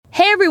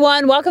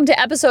everyone. Welcome to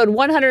episode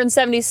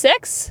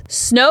 176,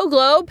 Snow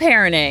Globe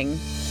Parenting.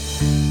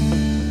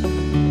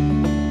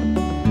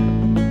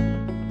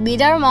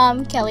 Meet our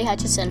mom, Kelly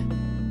Hutchison.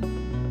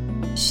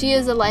 She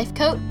is a life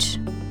coach.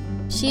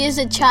 She is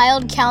a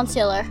child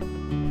counselor.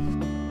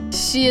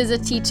 She is a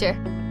teacher.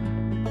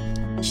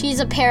 She's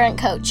a parent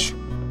coach.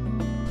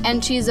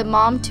 And she's a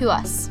mom to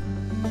us.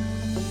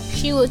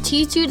 She will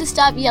teach you to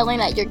stop yelling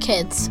at your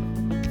kids.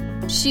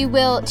 She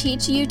will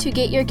teach you to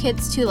get your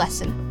kids to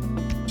listen.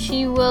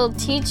 She will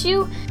teach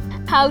you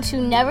how to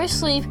never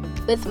sleep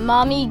with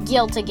mommy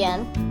guilt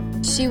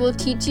again. She will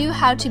teach you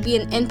how to be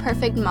an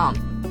imperfect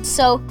mom,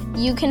 so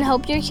you can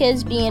help your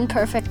kids be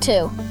imperfect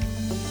too.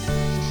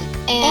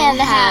 And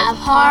have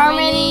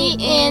harmony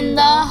in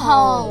the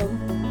home.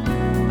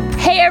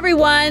 Hey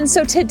everyone,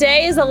 so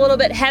today is a little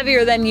bit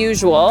heavier than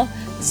usual.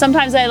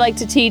 Sometimes I like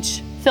to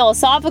teach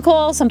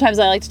philosophical, sometimes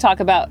I like to talk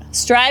about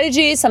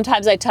strategy,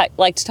 sometimes I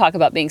like to talk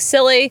about being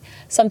silly,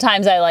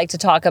 sometimes I like to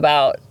talk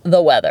about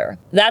the weather.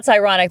 That's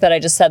ironic that I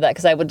just said that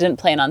because I didn't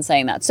plan on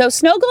saying that. So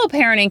Snow Globe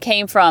Parenting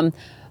came from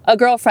a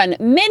girlfriend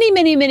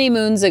many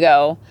moons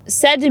ago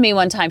said to me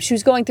one time, she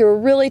was going through a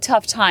really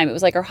tough time. It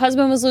was like her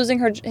husband was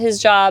losing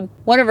his job.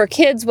 One of her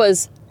kids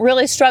was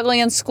really struggling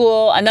in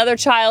school. Another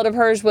child of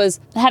hers was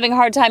having a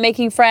hard time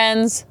making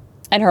friends,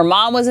 and her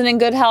mom wasn't in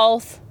good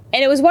health.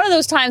 And it was one of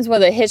those times where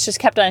the hits just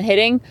kept on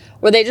hitting,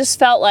 where they just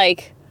felt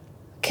like,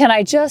 can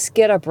I just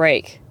get a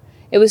break?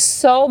 It was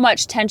so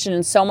much tension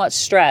and so much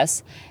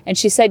stress. And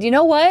she said, you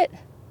know what?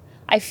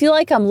 I feel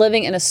like I'm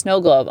living in a snow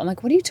globe. I'm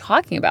like, what are you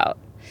talking about?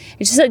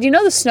 And she said, you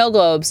know the snow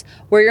globes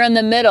where you're in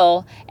the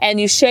middle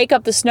and you shake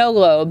up the snow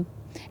globe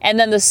and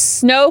then the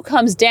snow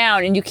comes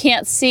down and you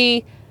can't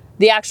see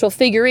the actual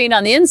figurine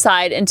on the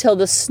inside until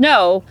the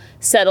snow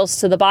settles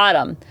to the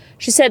bottom.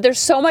 She said, there's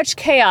so much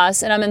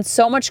chaos and I'm in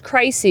so much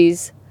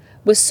crises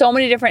with so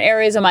many different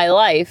areas of my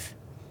life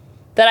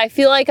that I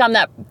feel like I'm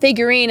that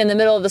figurine in the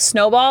middle of the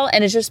snowball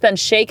and it's just been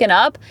shaken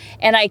up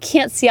and I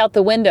can't see out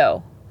the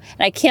window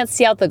and I can't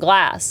see out the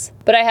glass.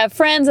 But I have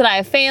friends and I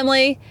have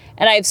family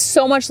and I have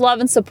so much love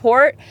and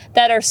support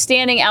that are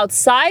standing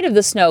outside of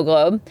the snow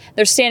globe.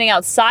 They're standing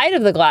outside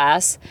of the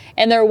glass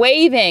and they're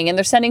waving and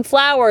they're sending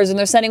flowers and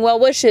they're sending well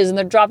wishes and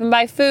they're dropping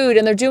by food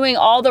and they're doing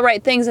all the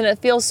right things and it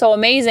feels so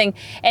amazing.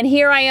 And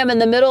here I am in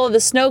the middle of the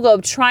snow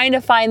globe trying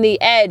to find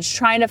the edge,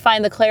 trying to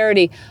find the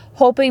clarity,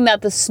 hoping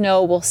that the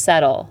snow will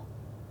settle.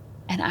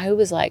 And I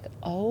was like,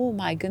 oh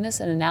my goodness,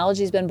 an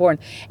analogy's been born.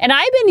 And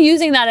I've been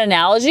using that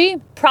analogy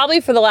probably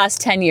for the last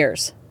 10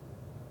 years.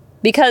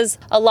 Because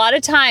a lot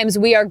of times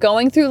we are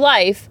going through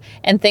life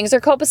and things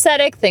are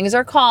copacetic, things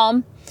are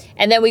calm,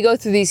 and then we go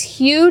through these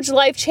huge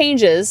life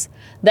changes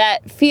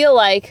that feel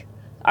like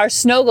our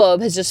snow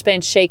globe has just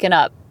been shaken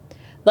up.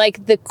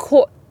 Like the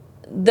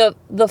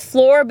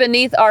floor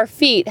beneath our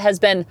feet has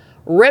been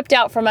ripped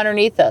out from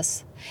underneath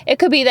us. It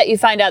could be that you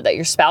find out that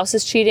your spouse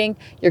is cheating,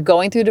 you're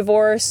going through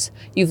divorce,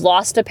 you've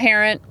lost a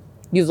parent,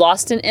 you've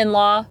lost an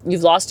in-law,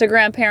 you've lost a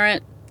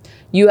grandparent.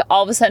 You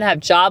all of a sudden have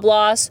job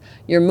loss,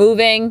 you're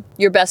moving,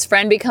 your best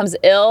friend becomes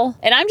ill.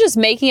 And I'm just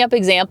making up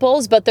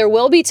examples, but there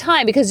will be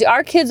time because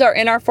our kids are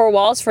in our four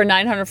walls for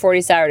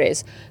 940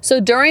 Saturdays. So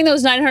during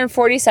those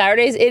 940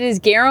 Saturdays, it is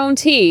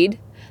guaranteed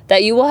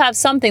that you will have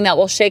something that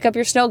will shake up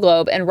your snow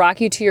globe and rock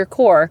you to your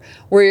core,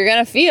 where you're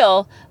gonna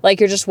feel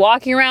like you're just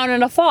walking around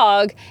in a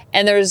fog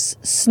and there's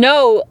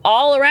snow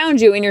all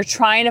around you and you're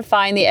trying to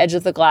find the edge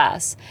of the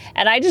glass.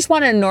 And I just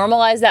wanna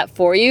normalize that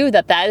for you,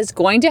 that is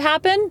going to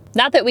happen.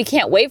 Not that we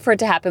can't wait for it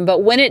to happen,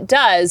 but when it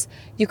does,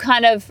 you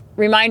kind of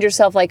remind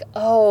yourself like,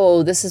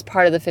 oh, this is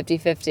part of the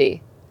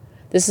 50-50.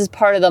 This is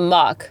part of the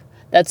muck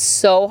that's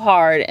so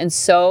hard and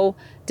so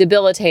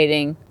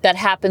debilitating that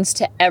happens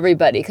to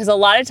everybody. Because a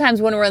lot of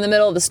times when we're in the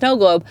middle of the snow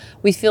globe,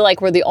 we feel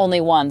like we're the only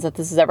ones that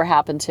this has ever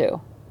happened to.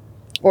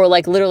 Or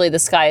like literally the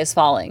sky is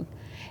falling.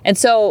 And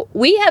so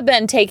we have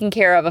been taking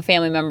care of a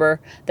family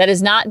member that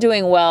is not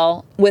doing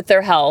well with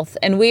their health.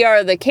 And we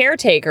are the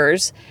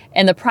caretakers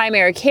and the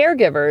primary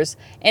caregivers.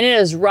 And it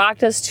has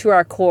rocked us to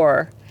our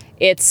core.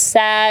 It's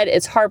sad,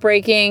 it's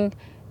heartbreaking,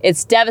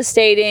 it's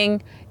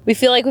devastating. We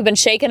feel like we've been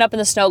shaken up in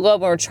the snow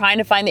globe when we're trying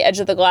to find the edge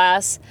of the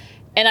glass.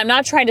 And I'm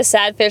not trying to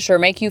sadfish or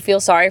make you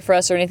feel sorry for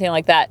us or anything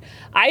like that.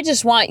 I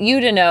just want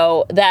you to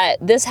know that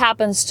this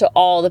happens to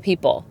all the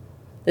people.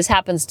 This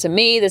happens to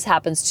me, this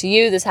happens to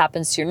you, this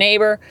happens to your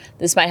neighbor,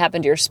 this might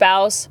happen to your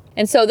spouse.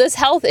 And so this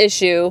health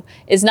issue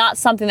is not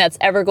something that's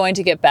ever going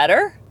to get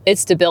better.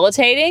 It's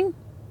debilitating.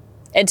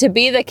 And to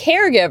be the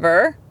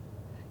caregiver,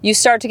 you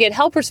start to get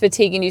helper's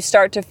fatigue and you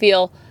start to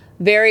feel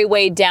very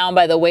weighed down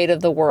by the weight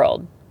of the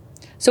world.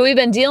 So we've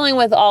been dealing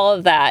with all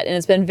of that and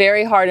it's been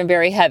very hard and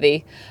very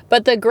heavy.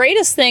 But the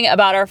greatest thing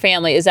about our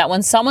family is that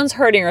when someone's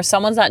hurting or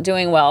someone's not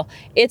doing well,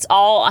 it's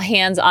all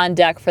hands on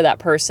deck for that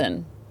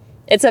person.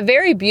 It's a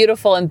very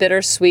beautiful and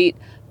bittersweet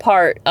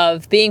part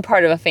of being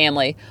part of a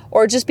family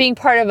or just being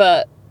part of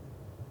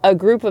a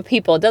group of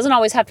people. It doesn't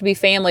always have to be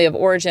family of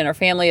origin or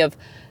family of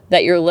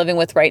that you're living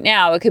with right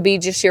now. It could be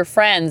just your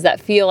friends that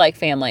feel like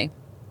family.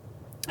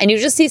 And you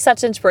just see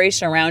such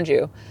inspiration around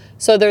you.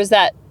 So there's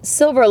that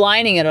silver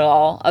lining in it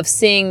all of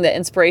seeing the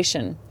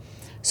inspiration.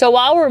 So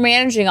while we're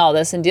managing all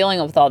this and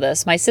dealing with all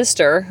this, my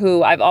sister,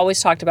 who I've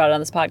always talked about on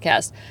this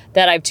podcast,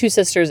 that I have 2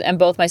 sisters and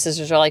both my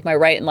sisters are like my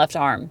right and left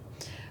arm.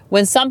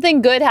 When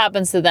something good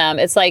happens to them,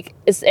 it's like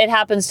it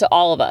happens to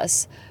all of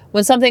us.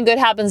 When something good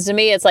happens to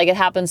me, it's like it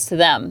happens to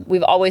them.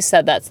 We've always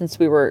said that since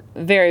we were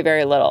very,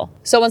 very little.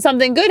 So when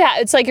something good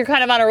it's like you're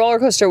kind of on a roller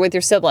coaster with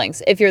your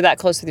siblings, if you're that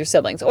close with your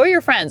siblings, or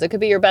your friends. It could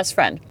be your best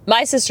friend.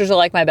 My sisters are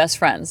like my best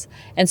friends.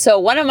 And so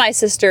one of my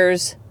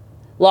sisters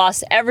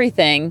lost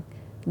everything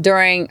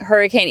during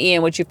Hurricane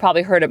Ian, which you've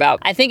probably heard about.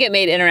 I think it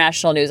made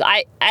international news.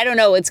 I don't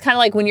know. It's kind of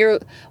like when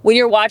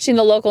you're watching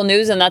the local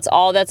news and that's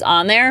all that's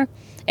on there.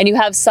 And you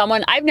have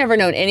someone, I've never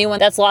known anyone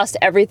that's lost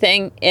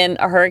everything in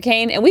a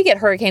hurricane. And we get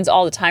hurricanes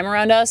all the time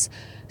around us.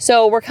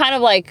 So we're kind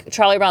of like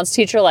Charlie Brown's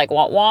teacher, like,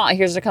 wah, wah,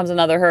 here comes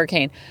another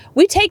hurricane.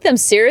 We take them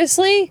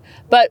seriously,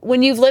 but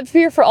when you've lived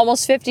here for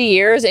almost 50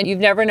 years and you've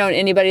never known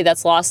anybody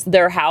that's lost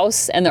their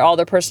house and all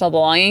their personal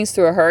belongings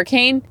through a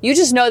hurricane, you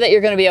just know that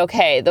you're going to be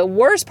okay. The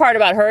worst part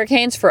about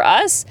hurricanes for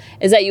us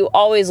is that you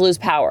always lose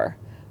power.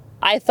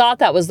 I thought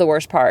that was the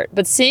worst part,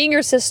 but seeing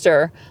your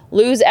sister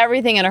lose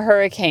everything in a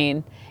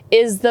hurricane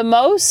is the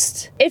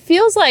most, it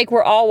feels like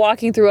we're all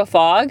walking through a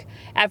fog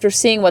after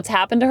seeing what's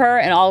happened to her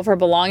and all of her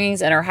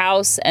belongings and her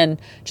house, and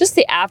just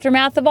the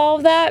aftermath of all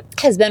of that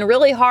has been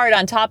really hard.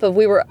 On top of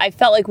I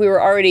felt like we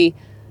were already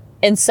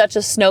in such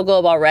a snow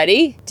globe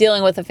already,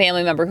 dealing with a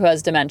family member who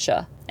has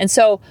dementia. And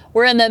so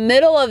we're in the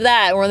middle of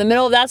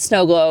that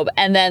snow globe,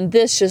 and then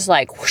this just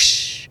like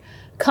whoosh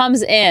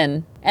comes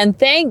in. And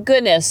thank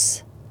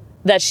goodness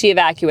that she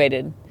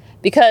evacuated,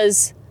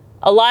 because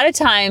a lot of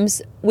times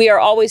we are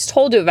always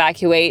told to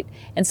evacuate,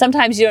 and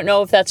sometimes you don't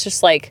know if that's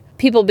just like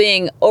people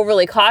being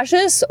overly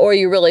cautious or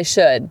you really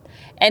should.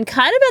 And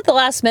kind of at the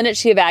last minute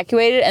she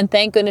evacuated, and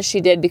thank goodness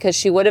she did, because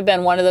she would have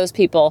been one of those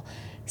people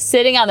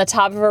sitting on the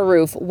top of her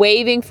roof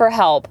waving for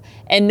help,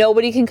 and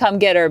nobody can come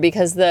get her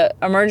because the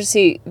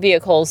emergency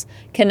vehicles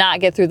cannot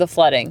get through the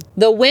flooding.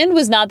 The wind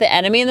was not the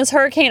enemy in this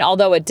hurricane,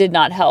 although it did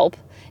not help.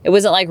 It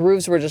wasn't like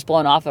roofs were just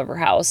blown off of her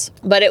house,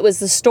 but it was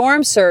the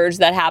storm surge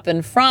that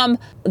happened from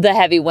the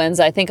heavy winds,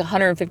 I think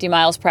 150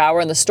 miles per hour,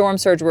 and the storm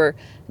surge were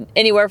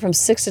anywhere from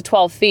 6 to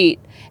 12 feet.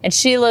 And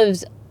she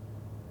lived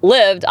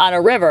on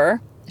a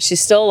river. She's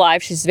still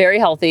alive. She's very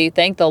healthy.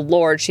 Thank the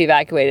Lord she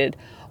evacuated,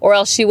 or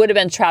else she would have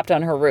been trapped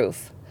on her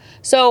roof.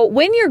 So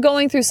when you're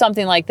going through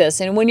something like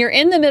this, and when you're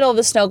in the middle of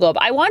the snow globe,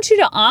 I want you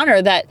to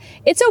honor that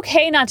it's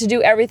okay not to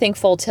do everything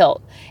full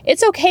tilt.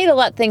 It's okay to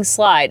let things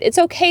slide. It's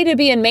okay to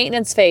be in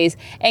maintenance phase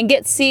and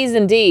get C's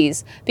and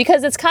D's,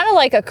 because it's kind of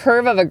like a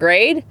curve of a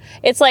grade.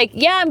 It's like,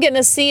 yeah, I'm getting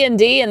a C and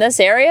D in this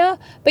area,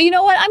 but you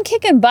know what? I'm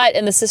kicking butt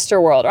in the sister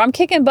world, or I'm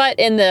kicking butt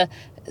in the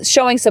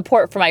showing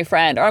support for my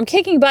friend, or I'm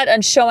kicking butt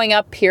on showing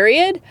up,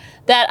 period,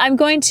 that I'm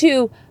going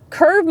to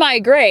curve my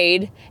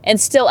grade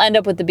and still end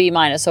up with the B-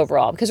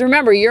 overall. Because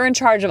remember, you're in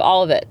charge of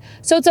all of it.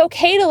 So it's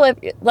okay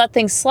to let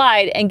things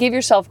slide and give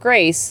yourself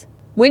grace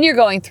when you're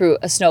going through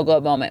a snow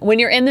globe moment, when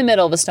you're in the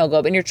middle of a snow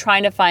globe and you're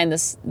trying to find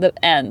the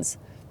ends.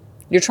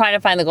 You're trying to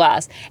find the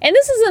glass. And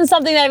this isn't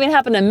something that even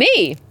happened to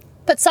me.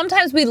 But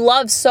sometimes we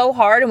love so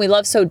hard and we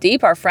love so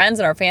deep our friends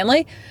and our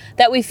family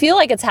that we feel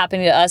like it's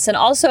happening to us. And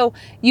also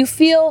you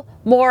feel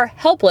more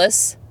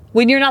helpless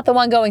when you're not the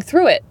one going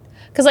through it.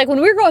 Because like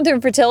when we were going through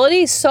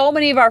infertility, so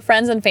many of our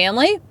friends and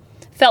family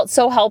felt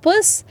so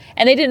helpless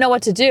and they didn't know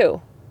what to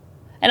do.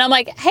 And I'm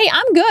like, hey,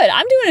 I'm good.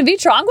 I'm doing in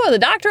vitro. I'm going to the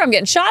doctor. I'm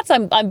getting shots.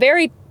 I'm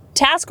very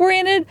task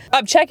oriented.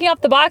 I'm checking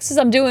off the boxes.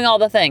 I'm doing all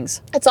the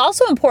things. It's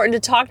also important to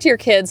talk to your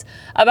kids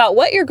about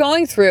what you're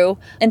going through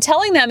and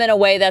telling them in a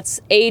way that's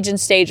age and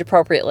stage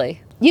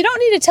appropriately. You don't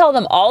need to tell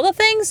them all the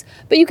things,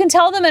 but you can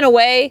tell them in a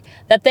way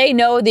that they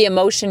know the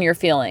emotion you're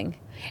feeling.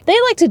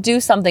 They like to do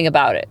something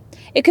about it.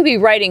 It could be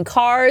writing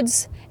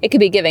cards. It could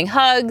be giving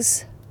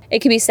hugs. It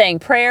could be saying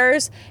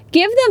prayers.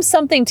 Give them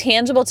something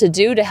tangible to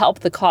do to help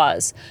the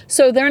cause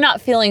so they're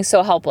not feeling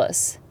so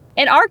helpless.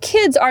 And our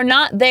kids are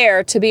not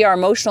there to be our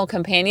emotional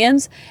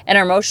companions and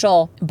our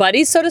emotional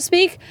buddies, so to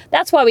speak.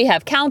 That's why we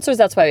have counselors.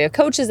 That's why we have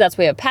coaches. That's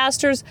why we have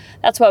pastors.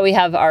 That's why we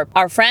have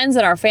our friends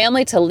and our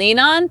family to lean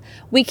on.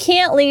 We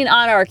can't lean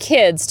on our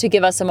kids to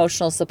give us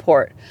emotional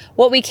support.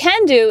 What we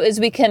can do is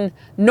we can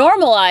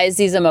normalize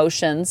these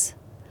emotions.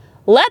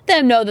 Let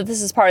them know that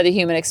this is part of the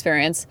human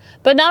experience,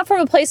 but not from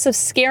a place of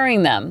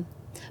scaring them,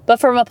 but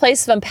from a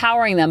place of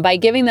empowering them by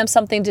giving them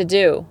something to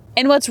do.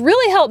 And what's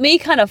really helped me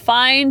kind of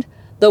find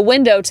the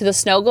window to the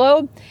snow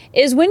globe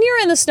is when you're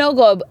in the snow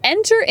globe,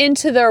 enter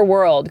into their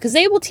world, because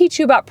they will teach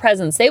you about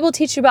presence. They will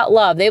teach you about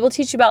love. They will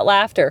teach you about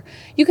laughter.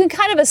 You can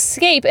kind of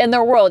escape in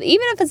their world,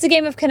 even if it's a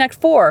game of Connect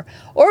 4,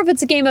 or if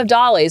it's a game of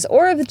Dollies,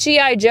 or if it's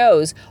G.I.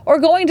 Joes, or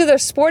going to their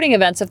sporting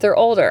events if they're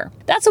older.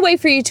 That's a way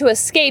for you to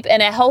escape in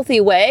a healthy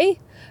way.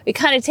 It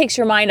kind of takes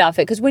your mind off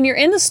it, because when you're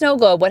in the snow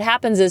globe, what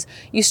happens is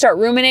you start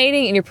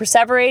ruminating and you're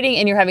perseverating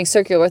and you're having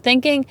circular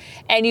thinking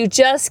and you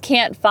just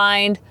can't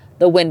find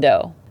the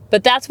window.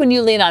 But that's when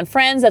you lean on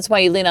friends. That's why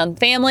you lean on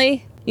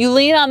family. You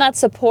lean on that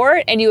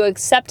support and you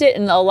accept it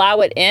and allow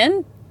it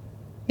in,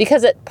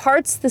 because it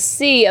parts the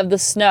sea of the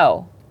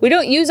snow. We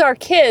don't use our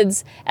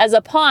kids as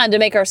a pond to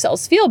make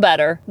ourselves feel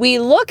better. We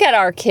look at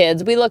our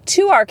kids, we look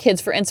to our kids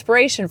for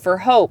inspiration, for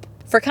hope,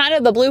 for kind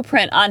of the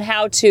blueprint on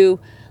how to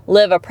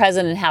live a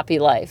present and happy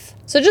life.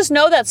 So just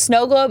know that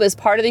snow globe is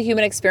part of the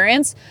human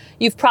experience.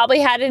 You've probably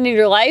had it in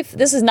your life.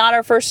 This is not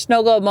our first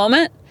snow globe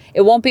moment.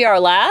 It won't be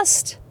our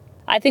last.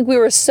 I think we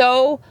were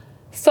so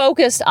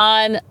focused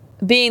on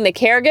being the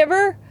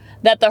caregiver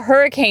that the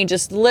hurricane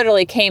just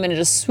literally came and it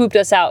just swooped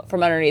us out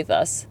from underneath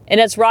us. And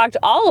it's rocked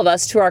all of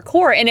us to our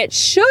core, and it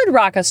should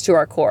rock us to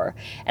our core.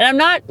 And I'm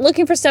not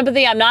looking for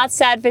sympathy. I'm not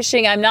sad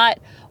fishing. I'm not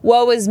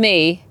woe is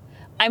me.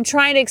 I'm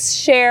trying to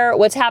share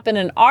what's happened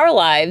in our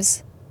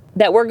lives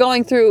that we're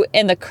going through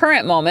in the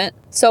current moment.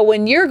 So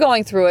when you're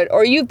going through it,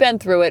 or you've been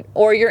through it,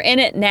 or you're in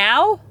it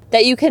now,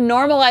 that you can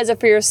normalize it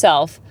for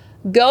yourself.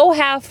 Go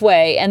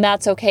halfway, and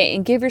that's okay,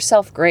 and give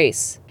yourself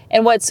grace.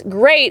 And what's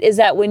great is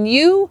that when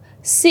you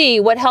see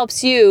what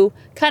helps you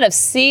kind of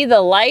see the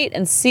light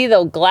and see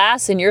the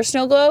glass in your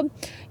snow globe,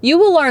 you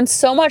will learn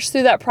so much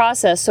through that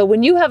process. So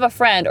when you have a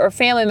friend or a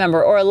family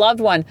member or a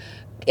loved one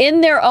in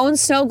their own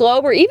snow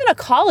globe, or even a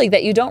colleague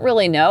that you don't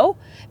really know,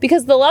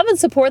 because the love and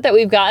support that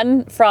we've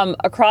gotten from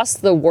across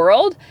the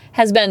world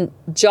has been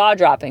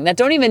jaw-dropping, that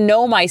don't even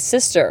know my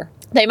sister.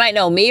 They might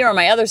know me or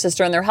my other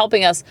sister, and they're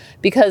helping us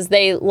because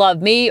they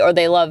love me or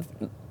they love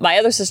my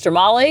other sister,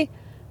 Molly.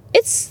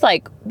 It's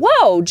like,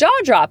 whoa,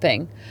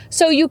 jaw-dropping.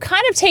 So you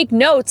kind of take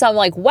notes on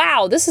like,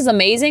 wow, this is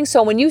amazing.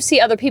 So when you see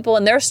other people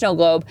in their snow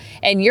globe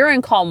and you're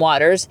in calm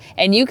waters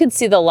and you can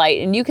see the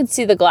light and you can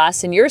see the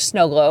glass in your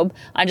snow globe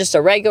on just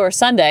a regular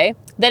Sunday,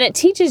 then it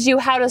teaches you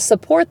how to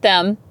support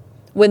them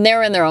when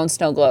they're in their own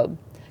snow globe,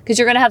 because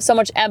you're going to have so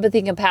much empathy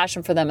and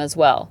compassion for them as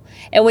well.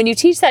 And when you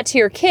teach that to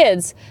your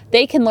kids,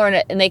 they can learn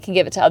it and they can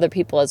give it to other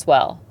people as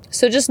well.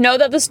 So just know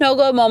that the snow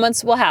globe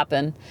moments will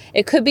happen.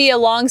 It could be a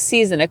long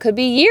season. It could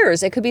be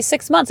years. It could be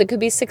 6 months. It could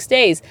be 6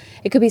 days.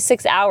 It could be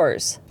 6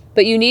 hours.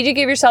 But you need to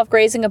give yourself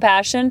grace and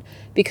compassion,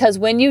 because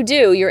when you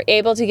do, you're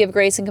able to give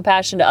grace and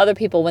compassion to other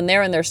people when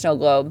they're in their snow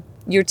globe.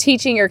 You're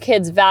teaching your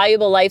kids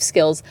valuable life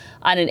skills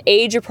on an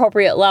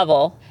age-appropriate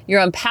level.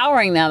 You're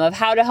empowering them of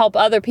how to help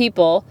other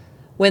people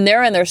when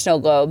they're in their snow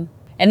globe.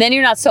 And then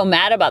you're not so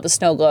mad about the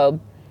snow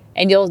globe.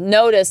 And you'll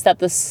notice that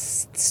the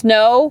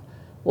snow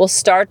will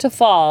start to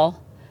fall.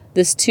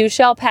 This too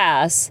shall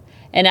pass.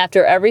 And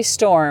after every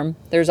storm,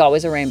 there's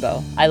always a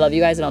rainbow. I love you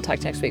guys, and I'll talk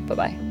to you next week.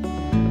 Bye-bye.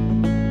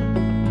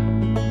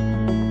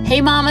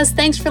 Hey mamas,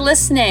 thanks for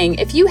listening.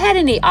 If you had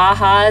any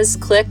ahas,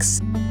 clicks,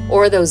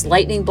 or those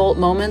lightning bolt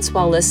moments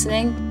while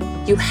listening,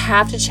 you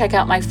have to check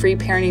out my free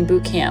parenting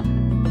bootcamp,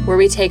 where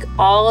we take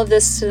all of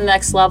this to the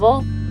next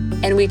level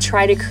and we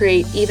try to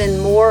create even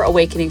more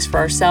awakenings for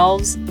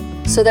ourselves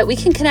so that we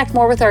can connect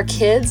more with our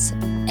kids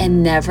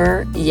and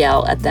never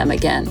yell at them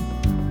again.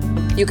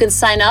 You can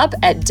sign up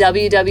at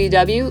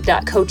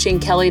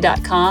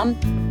www.coachingkelly.com.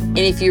 And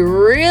if you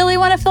really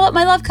want to fill up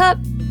my love cup,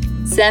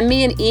 send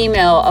me an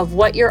email of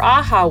what your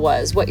aha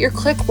was, what your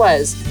click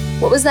was,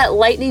 what was that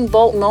lightning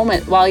bolt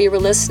moment while you were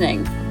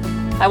listening.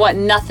 I want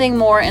nothing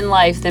more in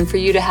life than for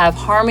you to have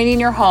harmony in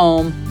your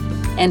home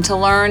and to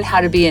learn how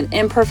to be an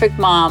imperfect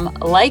mom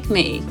like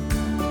me,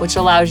 which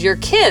allows your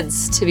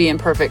kids to be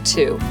imperfect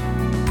too,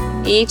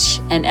 each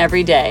and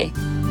every day.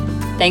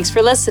 Thanks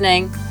for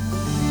listening.